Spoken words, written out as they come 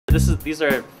These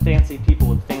are fancy people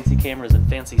with fancy cameras and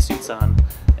fancy suits on,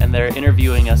 and they're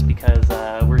interviewing us because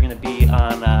we're going to be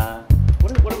on.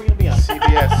 What are we going to be on?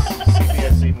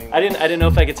 CBS Evening. I didn't know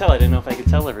if I could tell. I didn't know if I could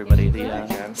tell everybody the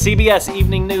CBS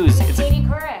Evening News. With Katie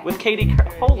Couric. With Katie.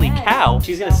 Holy cow!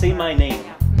 She's going to say my name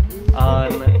Yeah.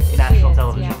 on national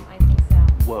television. Yeah, I think so.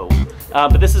 Whoa.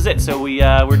 But this is it. So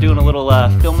we're doing a little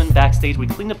filming backstage. We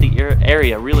cleaned up the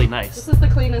area really nice. This is the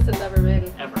cleanest it's ever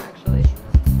been, actually.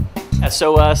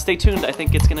 So stay tuned. I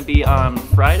think it's going to be on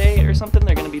Friday or something.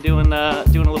 They're going to be doing a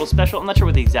little special. I'm not sure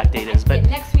what the exact date is, but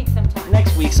Next week sometime.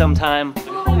 next week sometime.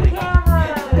 Holy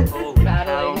camera! Holy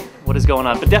cow. What is going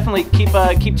on? But definitely keep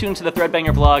tuned to the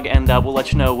Threadbanger blog, and we'll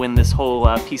let you know when this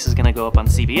whole piece is going to go up on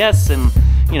CBS,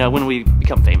 and when we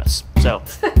become famous. So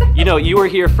you were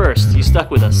here first. You stuck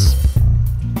with us.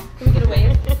 Can we get away?